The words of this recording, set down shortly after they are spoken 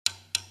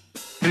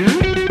Hey,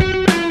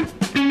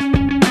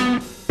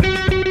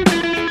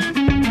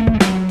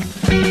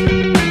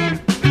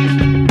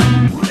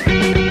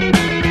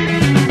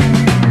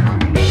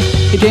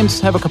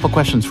 James, I have a couple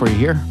questions for you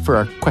here for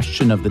our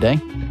question of the day.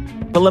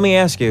 But let me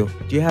ask you,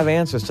 do you have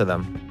answers to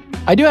them?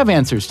 I do have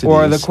answers to these.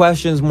 Or are the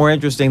questions more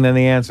interesting than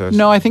the answers?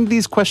 No, I think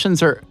these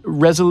questions are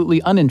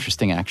resolutely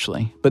uninteresting,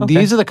 actually. But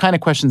these are the kind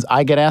of questions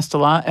I get asked a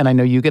lot, and I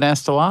know you get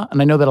asked a lot.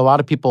 And I know that a lot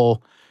of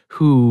people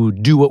who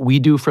do what we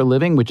do for a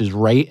living, which is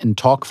write and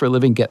talk for a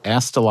living, get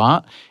asked a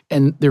lot.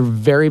 And they're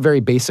very, very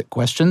basic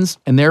questions.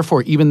 And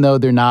therefore, even though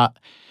they're not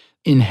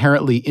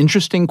inherently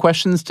interesting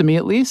questions, to me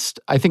at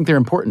least, I think they're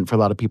important for a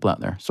lot of people out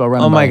there. So I'll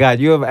run them by. Oh my God,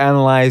 you have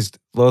analyzed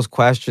those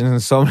questions in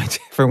so many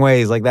different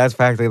ways. Like that's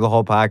practically the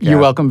whole podcast. You're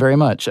welcome very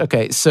much.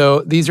 Okay, so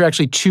these are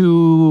actually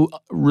two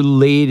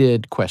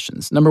related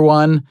questions. Number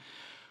one,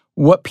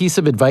 what piece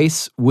of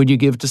advice would you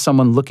give to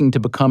someone looking to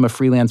become a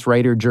freelance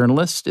writer,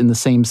 journalist in the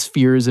same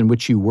spheres in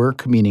which you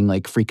work, meaning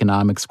like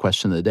Freakonomics,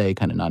 question of the day,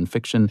 kind of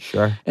nonfiction?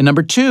 Sure. And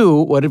number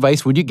two, what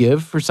advice would you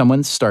give for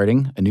someone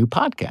starting a new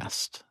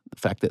podcast? The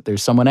fact that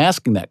there's someone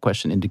asking that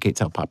question indicates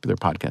how popular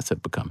podcasts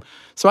have become.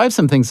 So I have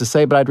some things to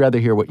say, but I'd rather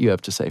hear what you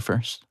have to say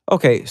first.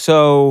 Okay,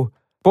 so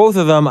both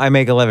of them I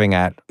make a living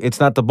at. It's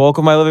not the bulk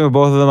of my living, but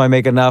both of them I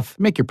make enough.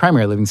 You make your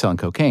primary living selling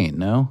cocaine,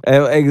 no?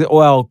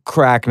 Well,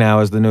 crack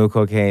now is the new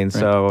cocaine, Right.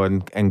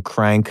 so and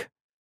crank.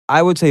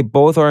 I would say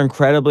both are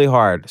incredibly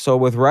hard. So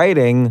with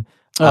writing,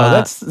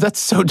 that's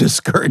so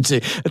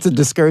discouraging. That's a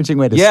discouraging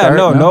way to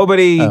start.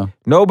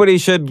 Nobody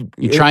should.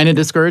 You trying to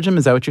discourage them?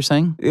 Is that what you're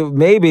saying?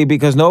 Maybe,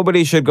 because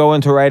nobody should go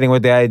into writing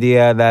with the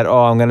idea that,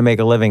 I'm going to make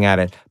a living at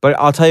it. But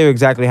I'll tell you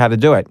exactly how to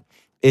do it.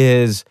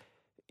 Is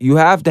you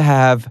have to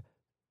have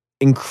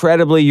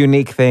incredibly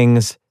unique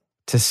things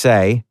to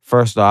say,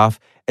 first off.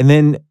 And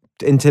then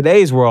in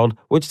today's world,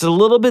 which is a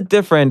little bit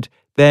different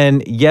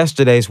than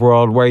yesterday's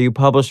world where you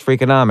published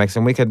Freakonomics,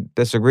 and we could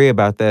disagree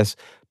about this,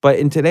 but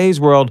in today's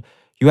world,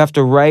 you have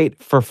to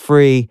write for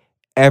free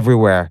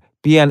everywhere.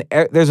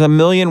 There's a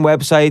million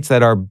websites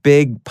that are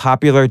big,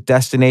 popular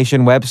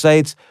destination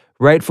websites.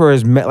 Write for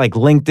like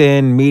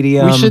LinkedIn,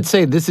 Medium. We should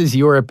say this is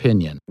your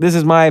opinion. This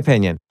is my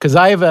opinion. Because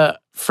I have a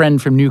friend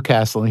from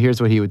Newcastle, and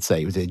here's what he would say.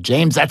 He would say,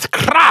 James, that's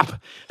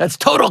crap. That's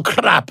total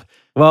crap.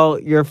 Well,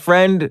 your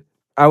friend,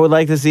 I would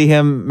like to see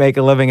him make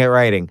a living at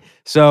writing.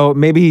 So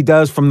maybe he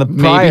does from the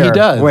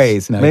prior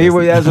ways. No, maybe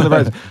he does from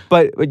the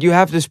prior. But you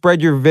have to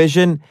spread your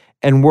vision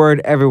and word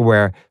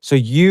everywhere. So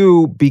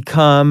you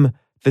become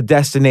the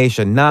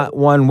destination, not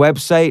one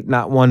website,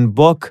 not one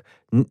book.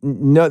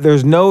 No,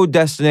 there's no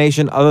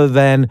destination other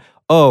than,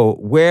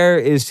 where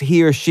is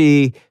he or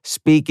she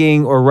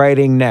speaking or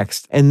writing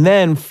next? And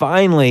then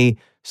finally,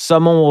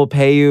 someone will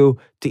pay you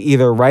to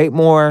either write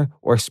more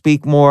or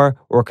speak more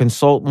or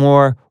consult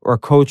more or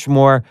coach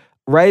more.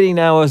 Writing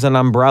now is an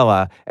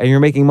umbrella, and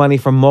you're making money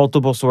from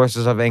multiple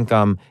sources of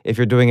income if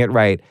you're doing it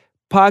right.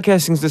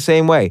 Podcasting's the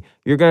same way.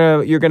 You're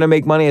gonna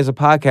make money as a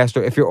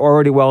podcaster if you're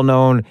already well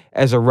known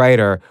as a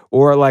writer.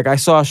 Or like I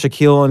saw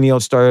Shaquille O'Neal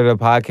started a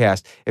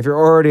podcast. If you're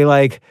already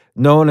like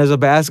known as a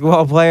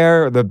basketball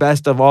player, the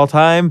best of all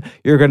time,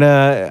 you're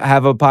gonna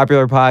have a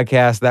popular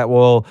podcast that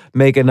will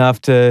make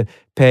enough to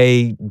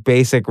pay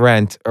basic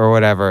rent or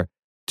whatever.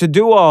 To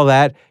do all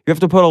that, you have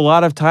to put a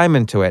lot of time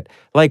into it.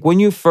 Like when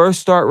you first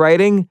start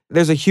writing,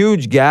 there's a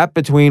huge gap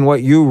between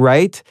what you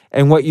write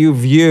and what you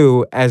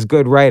view as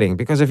good writing.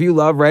 Because if you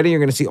love writing, you're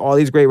going to see all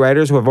these great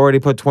writers who have already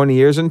put 20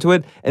 years into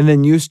it. And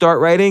then you start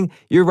writing,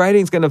 your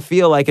writing's going to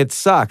feel like it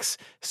sucks.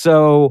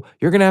 So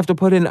you're going to have to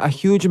put in a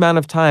huge amount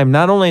of time,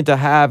 not only to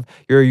have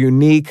your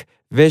unique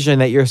vision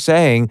that you're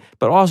saying,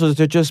 but also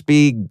to just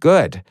be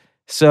good.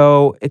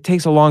 So it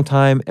takes a long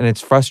time, and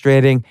it's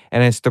frustrating,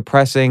 and it's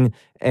depressing,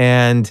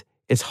 and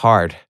it's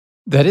hard.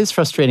 That is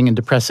frustrating and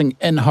depressing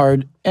and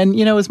hard. And,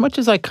 as much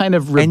as I kind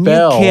of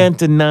rebel. And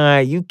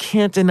you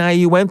can't deny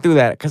you went through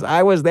that because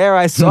I was there.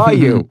 I saw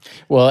you.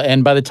 Well,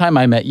 and by the time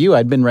I met you,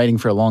 I'd been writing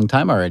for a long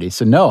time already.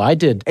 So, no, I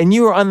did. And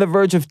you were on the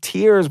verge of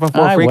tears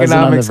before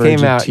Freakonomics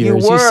came out. You were.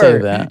 You say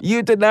that.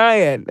 You deny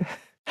it.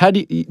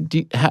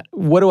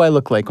 What do I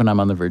look like when I'm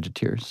on the verge of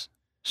tears?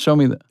 Show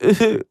me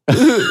that.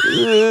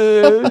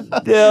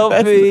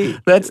 Help me.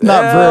 That's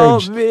not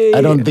Help verge. Me. I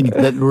don't think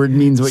that word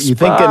means what you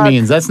think it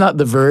means. That's not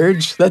the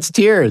verge. That's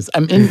tears.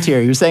 I'm in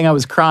tears. You're saying I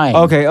was crying.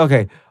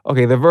 Okay.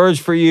 The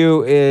verge for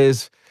you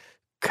is,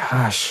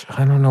 gosh,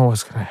 I don't know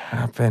what's going to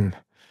happen.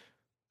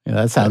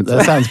 Yeah, that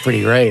sounds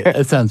pretty right.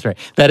 That sounds right.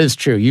 That is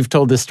true. You've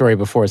told this story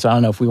before, so I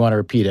don't know if we want to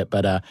repeat it,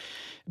 but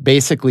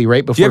basically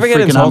right before. Do you ever get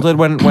insulted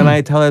when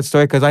I tell that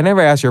story? Because I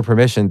never asked your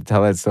permission to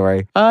tell that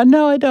story.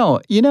 No, I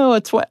don't.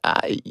 It's what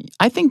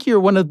I think you're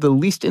one of the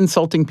least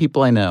insulting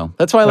people I know.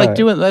 That's why I like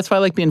doing. That's why I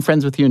like being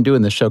friends with you and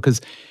doing this show,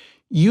 because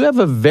you have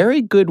a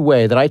very good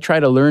way that I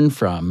try to learn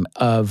from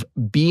of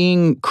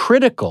being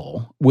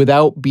critical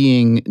without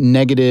being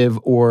negative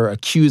or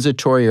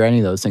accusatory or any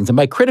of those things. And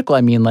by critical,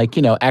 I mean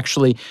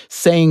actually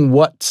saying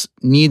what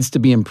needs to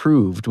be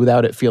improved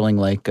without it feeling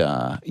like,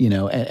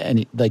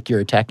 like you're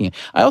attacking it.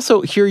 I also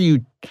hear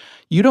you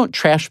you don't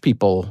trash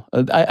people.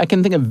 I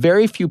can think of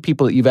very few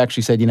people that you've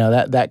actually said,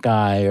 that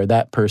guy or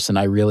that person,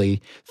 I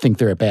really think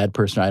they're a bad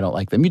person or I don't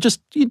like them. You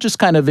just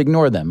kind of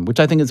ignore them, which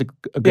I think is a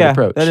good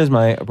approach. That is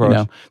my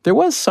approach. There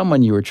was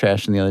someone you were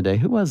trashing the other day.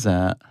 Who was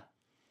that?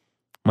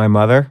 My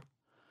mother?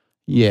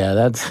 Yeah,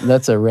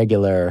 that's a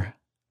regular.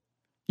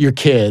 Your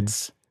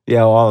kids.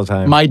 Yeah, all the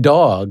time. My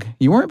dog.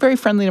 You weren't very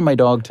friendly to my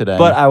dog today.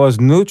 But I was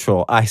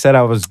neutral. I said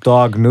I was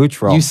dog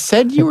neutral. You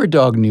said you were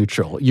dog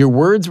neutral. Your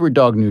words were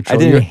dog neutral. I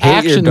didn't your hate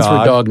actions your dog.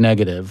 were dog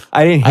negative.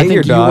 I didn't hate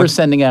your dog. I think you were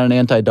sending out an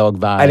anti-dog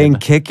vibe. I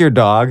didn't kick your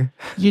dog.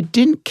 You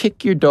didn't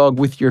kick your dog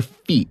with your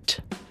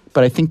feet,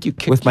 but I think you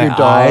kicked with my your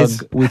dog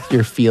eyes. With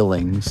your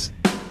feelings.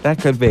 That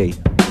could be.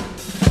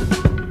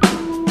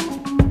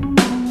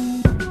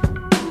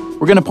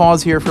 We're going to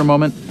pause here for a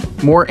moment.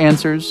 More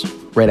answers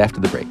right after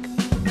the break.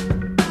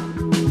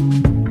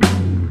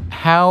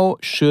 How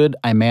should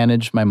I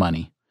manage my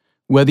money?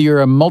 Whether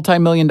you're a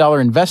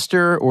multi-million-dollar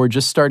investor or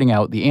just starting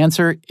out, the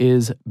answer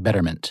is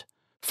Betterment.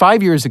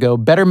 5 years ago,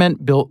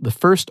 Betterment built the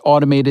first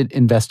automated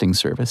investing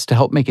service to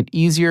help make it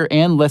easier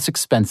and less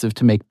expensive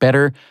to make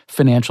better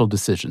financial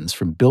decisions,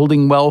 from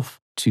building wealth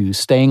to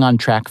staying on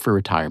track for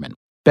retirement.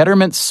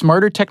 Betterment's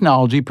smarter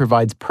technology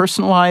provides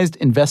personalized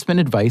investment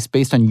advice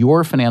based on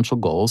your financial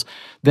goals,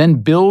 then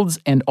builds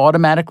and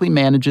automatically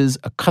manages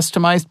a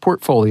customized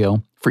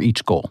portfolio for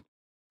each goal.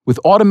 With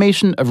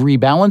automation of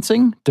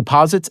rebalancing,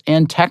 deposits,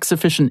 and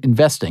tax-efficient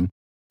investing,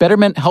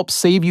 Betterment helps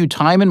save you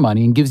time and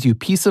money and gives you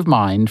peace of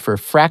mind for a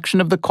fraction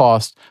of the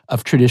cost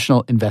of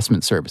traditional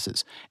investment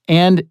services.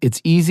 And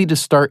it's easy to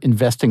start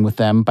investing with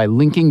them by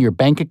linking your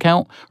bank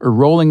account or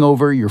rolling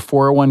over your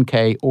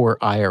 401k or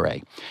IRA.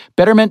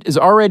 Betterment is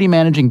already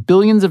managing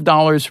billions of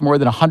dollars for more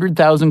than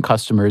 100,000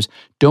 customers.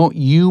 Don't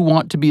you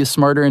want to be a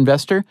smarter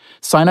investor?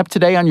 Sign up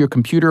today on your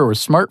computer or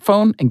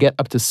smartphone and get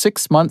up to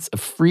 6 months of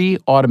free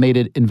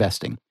automated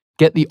investing.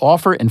 Get the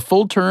offer and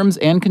full terms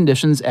and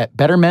conditions at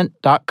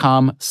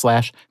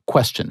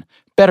betterment.com/question.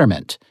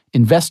 Betterment,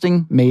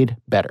 investing made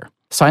better.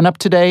 Sign up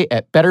today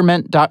at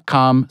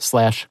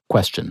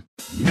betterment.com/question.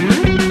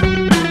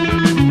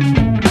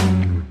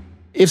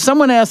 If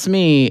someone asks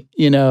me,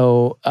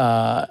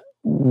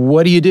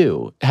 what do you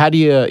do? How do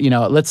you,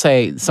 let's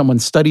say someone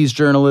studies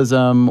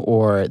journalism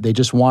or they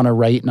just want to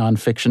write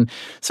nonfiction.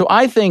 So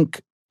I think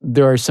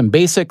there are some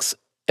basics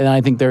and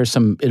I think there are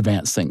some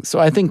advanced things. So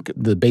I think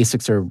the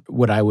basics are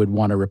what I would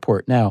want to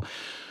report now.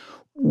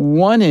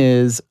 One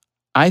is,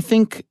 I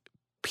think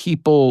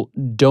people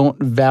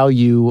don't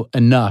value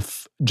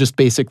enough just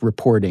basic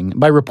reporting.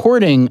 By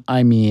reporting,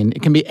 I mean,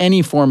 it can be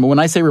any form. When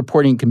I say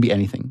reporting, it can be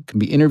anything. It can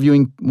be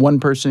interviewing one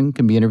person, it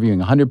can be interviewing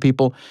 100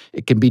 people.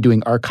 It can be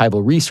doing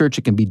archival research.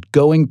 It can be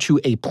going to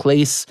a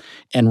place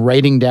and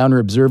writing down or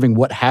observing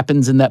what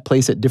happens in that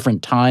place at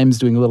different times,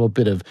 doing a little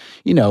bit of,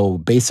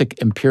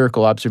 basic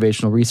empirical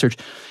observational research.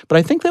 But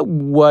I think that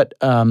what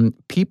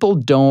people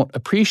don't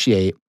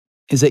appreciate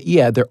is that,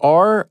 there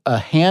are a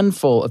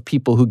handful of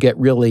people who get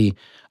really,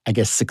 I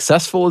guess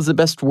successful is the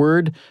best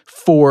word,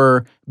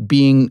 for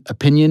being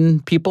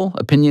opinion people,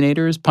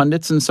 opinionators,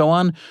 pundits, and so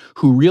on,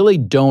 who really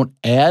don't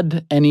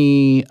add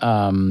any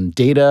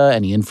data,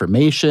 any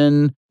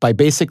information by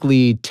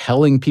basically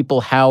telling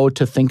people how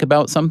to think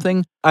about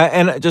something.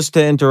 And just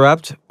to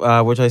interrupt,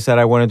 which I said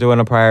I wouldn't do in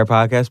a prior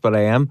podcast, but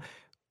I am.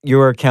 You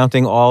were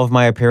counting all of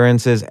my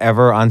appearances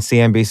ever on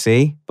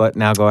CNBC, but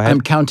now go ahead. I'm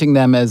counting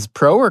them as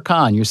pro or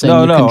con. You're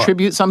saying you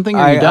contribute something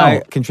or you don't?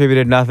 I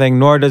contributed nothing,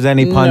 nor does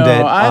any pundit.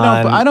 No,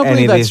 I don't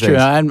believe that's true.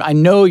 I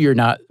know you're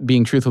not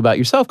being truthful about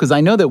yourself, because I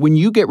know that when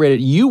you get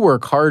ready, you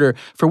work harder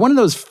for one of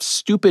those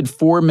stupid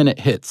 4-minute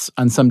hits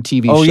on some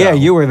TV show. Oh yeah,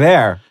 you were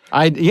there.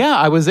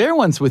 I was there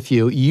once with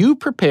you. You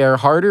prepare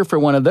harder for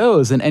one of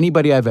those than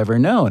anybody I've ever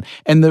known.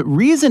 And the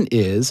reason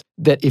is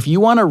that if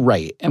you want to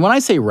write, and when I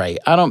say write,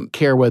 I don't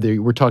care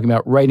whether we're talking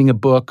about writing a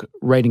book,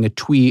 writing a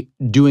tweet,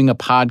 doing a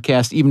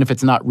podcast, even if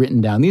it's not written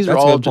down. These are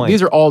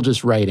all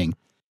just writing.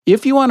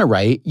 If you want to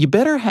write, you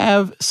better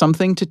have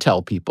something to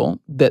tell people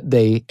that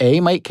they,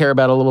 A, might care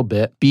about a little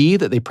bit, B,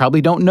 that they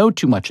probably don't know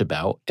too much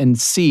about, and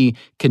C,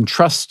 can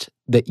trust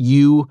that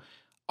you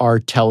are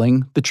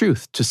telling the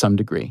truth to some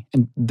degree.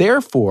 And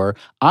therefore,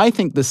 I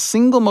think the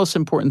single most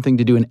important thing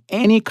to do in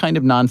any kind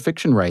of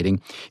nonfiction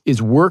writing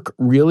is work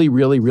really,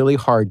 really, really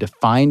hard to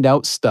find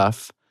out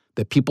stuff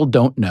that people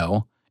don't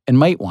know and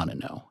might want to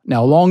know.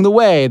 Now, along the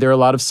way, there are a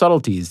lot of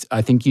subtleties.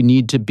 I think you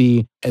need to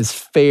be as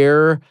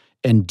fair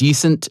and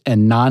decent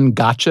and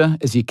non-gotcha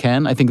as you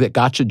can. I think that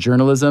gotcha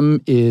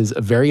journalism is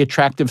a very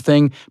attractive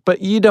thing,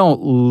 but you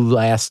don't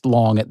last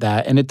long at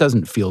that, and it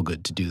doesn't feel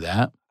good to do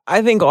that.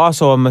 I think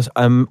also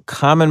a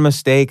common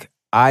mistake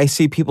I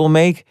see people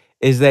make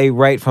is they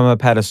write from a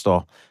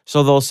pedestal.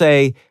 So they'll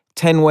say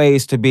 10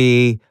 ways to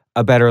be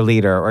a better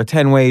leader or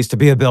 10 ways to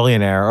be a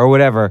billionaire or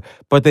whatever,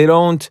 but they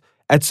don't,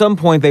 at some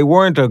point they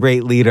weren't a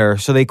great leader,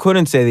 so they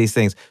couldn't say these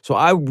things. So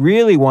I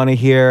really want to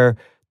hear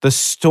the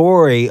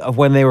story of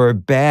when they were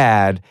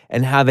bad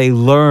and how they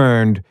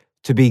learned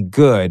to be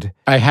good.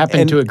 I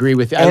happen to agree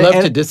with you. I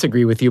love to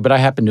disagree with you, but I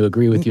happen to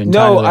agree with you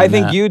entirely. No, I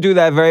think you do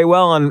that very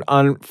well on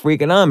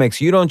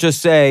Freakonomics. You don't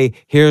just say,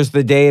 here's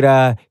the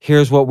data,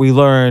 here's what we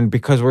learned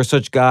because we're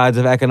such gods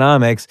of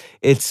economics.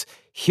 It's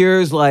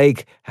here's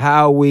like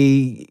how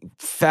we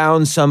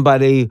found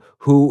somebody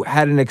who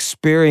had an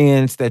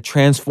experience that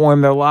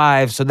transformed their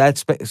lives. So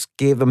that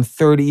gave them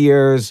 30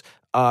 years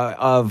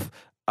of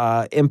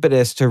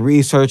impetus to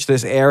research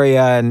this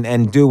area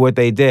and do what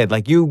they did.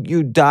 Like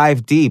you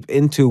dive deep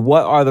into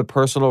what are the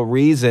personal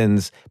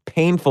reasons,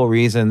 painful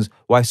reasons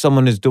why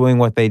someone is doing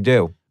what they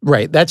do.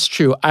 Right, that's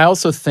true. I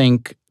also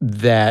think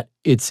that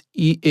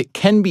it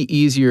can be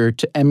easier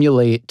to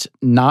emulate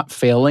not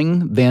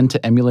failing than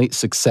to emulate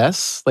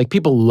success. Like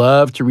people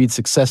love to read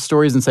success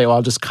stories and say, "Well,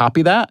 I'll just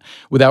copy that,"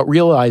 without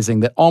realizing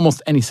that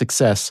almost any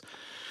success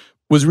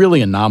was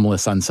really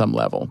anomalous on some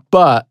level.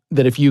 But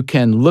that if you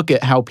can look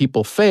at how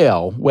people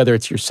fail, whether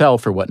it's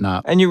yourself or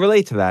whatnot. And you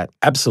relate to that.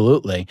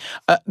 Absolutely.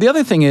 The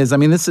other thing is, I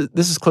mean, this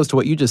is close to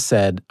what you just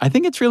said. I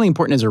think it's really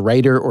important as a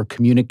writer or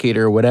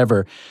communicator or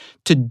whatever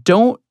to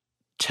don't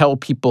tell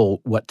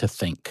people what to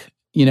think.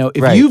 You know,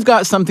 if you've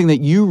got something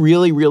that you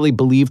really, really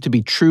believe to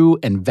be true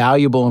and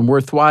valuable and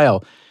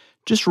worthwhile,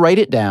 just write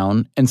it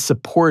down and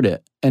support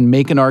it and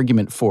make an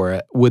argument for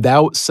it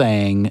without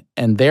saying,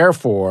 and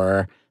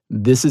therefore,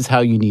 this is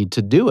how you need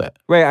to do it.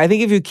 Right. I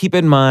think if you keep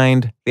in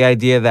mind the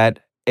idea that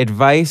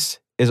advice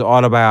is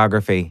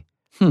autobiography,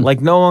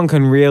 like no one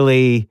can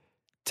really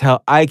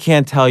I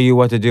can't tell you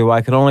what to do.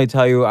 I can only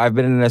tell you I've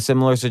been in a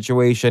similar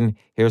situation.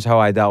 Here's how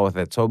I dealt with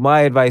it. So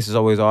my advice is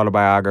always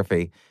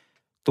autobiography.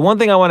 The one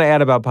thing I want to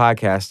add about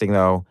podcasting,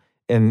 though,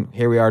 and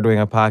here we are doing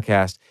a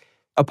podcast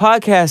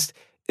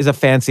is a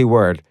fancy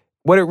word.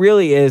 What it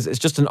really is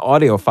just an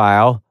audio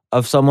file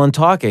of someone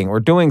talking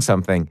or doing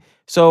something.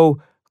 So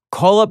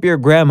call up your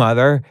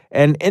grandmother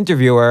and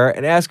interview her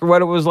and ask her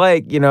what it was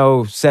like,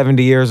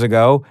 70 years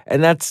ago.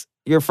 And that's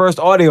your first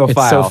audio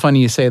file. It's so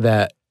funny you say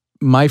that.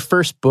 My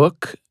first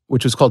book,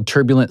 which was called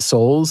Turbulent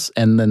Souls,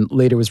 and then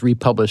later was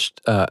republished,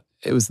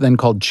 it was then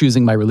called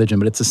Choosing My Religion,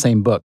 but it's the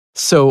same book.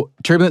 So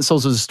Turbulent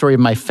Souls was a story of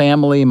my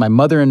family, my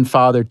mother and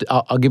father.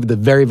 I'll give you the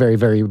very, very,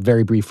 very,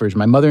 very brief version.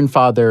 My mother and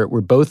father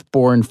were both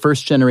born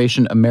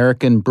first-generation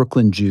American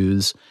Brooklyn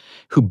Jews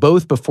who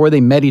both, before they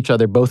met each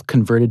other, both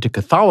converted to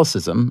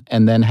Catholicism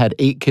and then had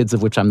 8 kids,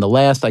 of which I'm the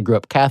last. I grew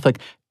up Catholic.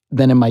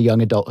 Then in my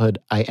young adulthood,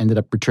 I ended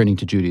up returning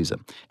to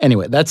Judaism.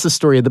 Anyway, that's the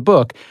story of the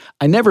book.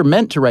 I never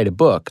meant to write a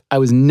book. I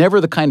was never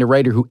the kind of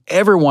writer who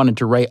ever wanted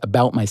to write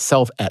about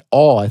myself at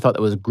all. I thought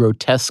that was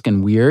grotesque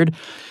and weird.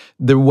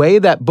 The way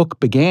that book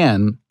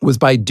began was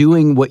by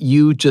doing what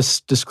you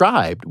just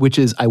described, which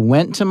is I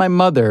went to my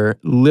mother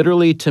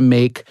literally to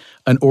make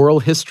an oral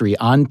history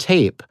on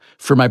tape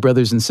for my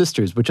brothers and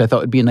sisters, which I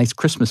thought would be a nice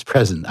Christmas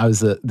present. I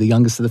was the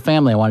youngest of the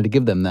family. I wanted to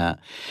give them that.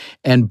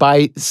 And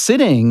by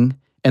sitting,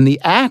 and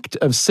the act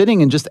of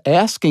sitting and just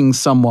asking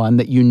someone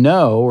that you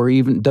know, or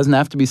even doesn't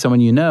have to be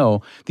someone you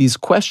know, these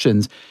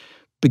questions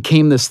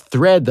became this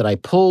thread that I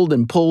pulled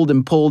and pulled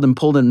and pulled and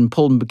pulled and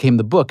pulled and became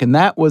the book. And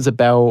that was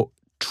about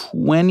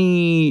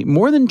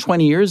more than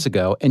 20 years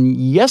ago. And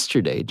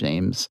yesterday,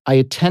 James, I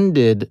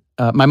attended,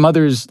 my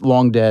mother's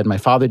long dead. My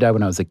father died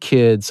when I was a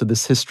kid. So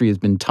this history has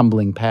been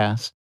tumbling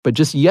past. But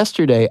just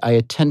yesterday, I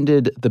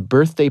attended the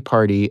birthday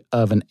party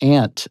of an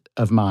aunt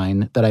of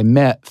mine that I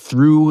met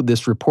through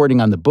this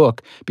reporting on the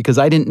book because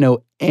I didn't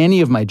know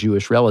any of my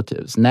Jewish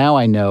relatives. Now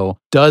I know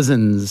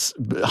dozens,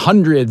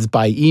 hundreds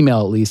by email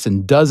at least,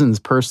 and dozens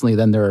personally.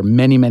 Then there are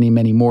many, many,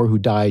 many more who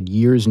died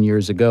years and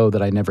years ago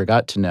that I never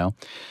got to know.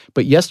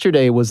 But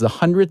yesterday was the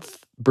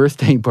 100th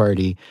birthday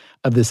party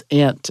of this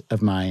aunt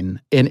of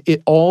mine. And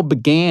it all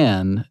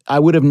began, I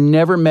would have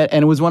never met,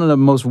 and it was one of the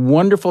most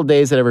wonderful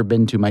days I'd ever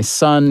been to. My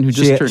son, who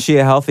just turned... She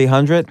a healthy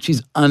 100?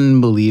 She's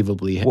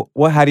unbelievably...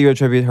 How do you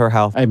attribute her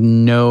health? I have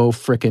no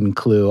frickin'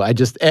 clue.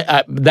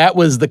 That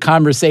was the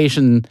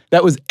conversation,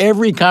 that was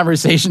every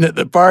conversation at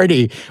the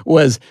party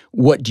was,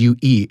 what do you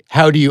eat?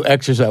 How do you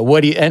exercise?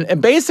 What do you...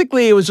 And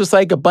basically, it was just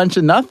like a bunch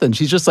of nothing.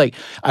 She's just like,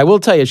 I will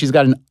tell you, she's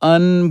got an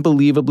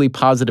unbelievably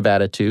positive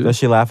attitude. Does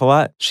she laugh a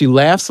lot? She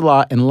laughs a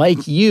lot, and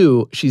like you,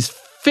 she's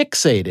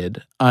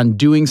fixated on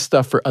doing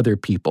stuff for other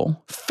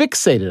people,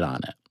 fixated on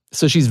it.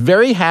 So she's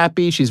very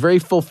happy, she's very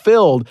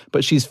fulfilled,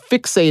 but she's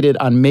fixated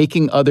on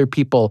making other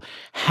people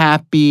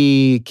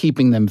happy,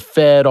 keeping them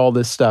fed, all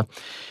this stuff.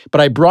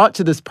 But I brought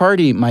to this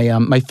party my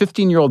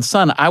 15-year-old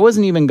son. I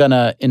wasn't even going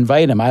to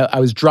invite him. I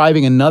was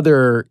driving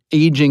another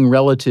aging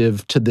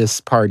relative to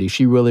this party.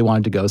 She really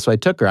wanted to go, so I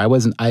took her. I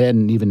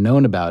hadn't even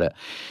known about it.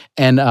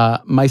 And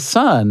my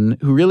son,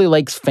 who really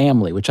likes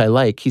family, which I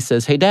like, he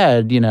says, "Hey,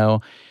 Dad,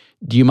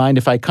 do you mind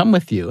if I come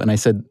with you?" And I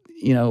said,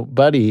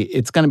 buddy,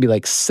 it's going to be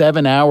like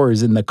 7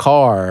 hours in the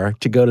car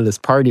to go to this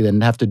party, then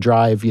have to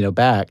drive,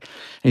 back.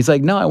 And he's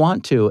like, "No, I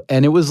want to."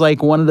 And it was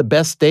like one of the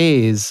best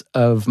days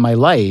of my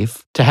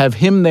life to have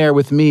him there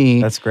with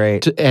me. That's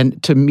great.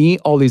 And to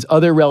meet all these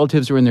other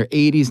relatives who were in their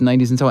 80s,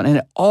 90s, and so on. And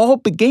it all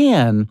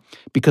began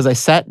because I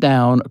sat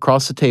down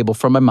across the table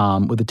from my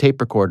mom with a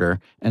tape recorder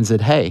and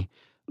said, "Hey,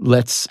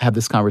 let's have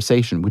this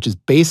conversation, which is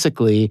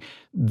basically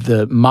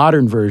the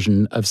modern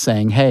version of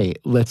saying, hey,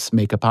 let's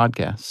make a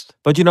podcast.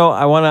 But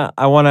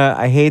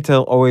I hate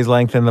to always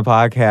lengthen the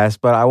podcast,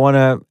 but I want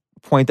to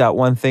point out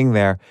one thing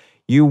there.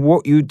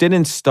 You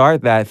didn't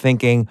start that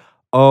thinking,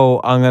 oh,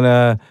 I'm going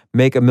to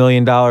make $1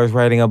 million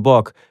writing a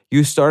book.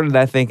 You started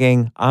that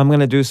thinking, I'm going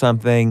to do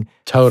something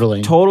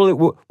Totally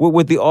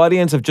with the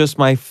audience of just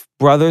my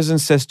brothers and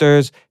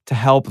sisters to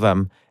help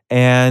them.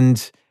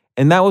 And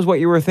that was what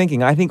you were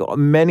thinking. I think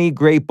many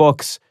great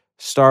books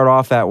start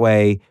off that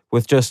way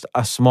with just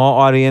a small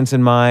audience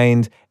in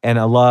mind and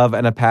a love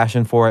and a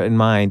passion for it in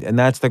mind. And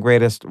that's the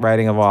greatest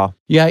writing of all.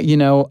 Yeah,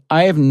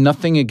 I have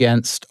nothing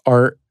against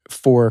art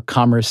for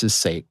commerce's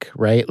sake,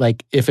 right?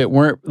 Like if it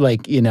weren't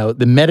like,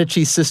 the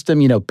Medici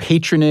system,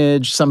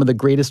 patronage, some of the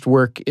greatest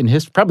work in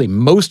history, probably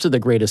most of the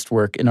greatest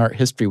work in art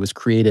history was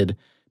created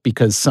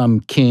because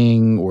some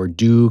king or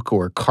duke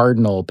or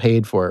cardinal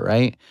paid for it,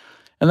 right?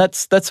 And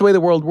that's the way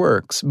the world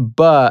works.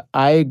 But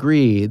I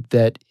agree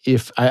that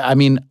I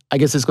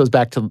guess this goes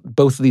back to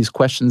both of these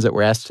questions that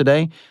were asked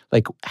today.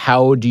 Like,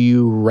 how do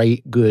you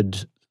write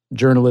good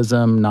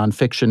journalism,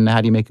 nonfiction?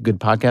 How do you make a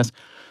good podcast?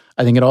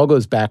 I think it all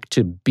goes back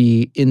to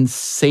be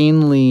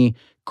insanely,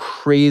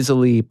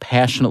 crazily,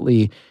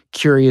 passionately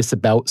curious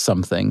about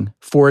something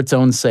for its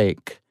own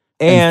sake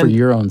and for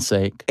your own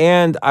sake.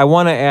 And I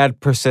want to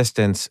add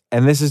persistence.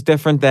 And this is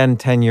different than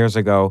 10 years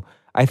ago.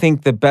 I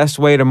think the best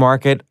way to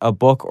market a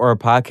book or a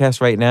podcast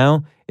right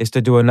now is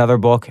to do another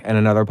book and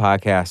another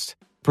podcast.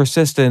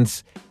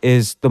 Persistence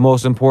is the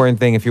most important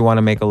thing if you want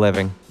to make a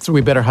living. So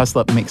we better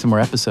hustle up and make some more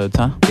episodes,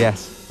 huh?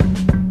 Yes.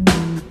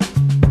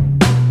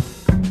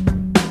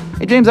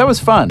 Hey, James, that was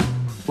fun.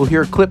 We'll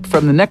hear a clip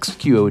from the next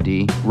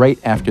QOD right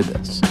after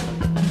this.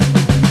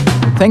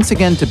 Thanks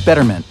again to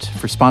Betterment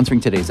for sponsoring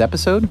today's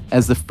episode.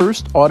 As the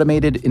first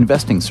automated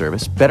investing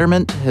service,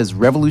 Betterment has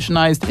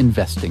revolutionized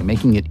investing,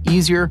 making it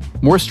easier,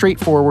 more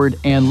straightforward,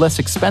 and less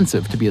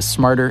expensive to be a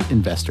smarter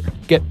investor.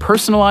 Get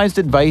personalized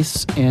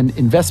advice and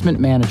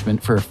investment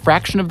management for a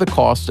fraction of the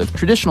cost of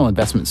traditional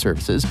investment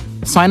services.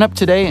 Sign up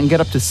today and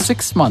get up to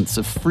 6 months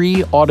of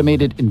free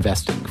automated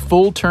investing.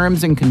 Full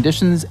terms and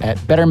conditions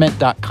at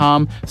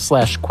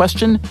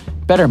betterment.com/question.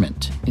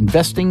 Betterment,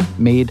 investing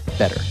made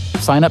better.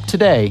 Sign up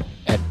today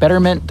at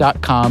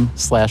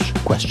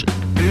betterment.com/question.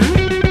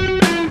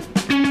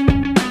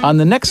 On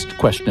the next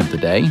question of the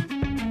day,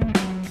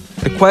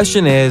 the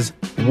question is,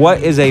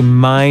 what is a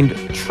mind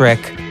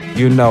trick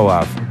you know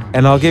of?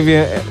 And I'll give you,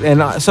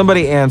 and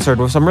somebody answered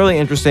with some really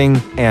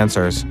interesting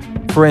answers.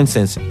 For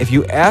instance, if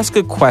you ask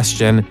a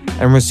question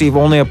and receive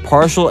only a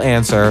partial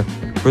answer,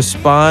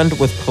 respond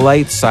with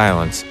polite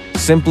silence.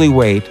 Simply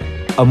wait.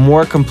 A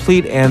more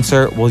complete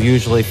answer will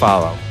usually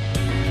follow.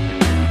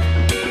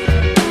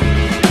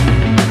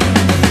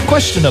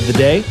 Question of the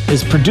Day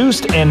is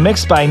produced and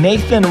mixed by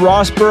Nathan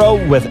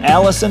Rossborough with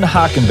Allison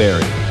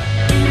Hockenberry.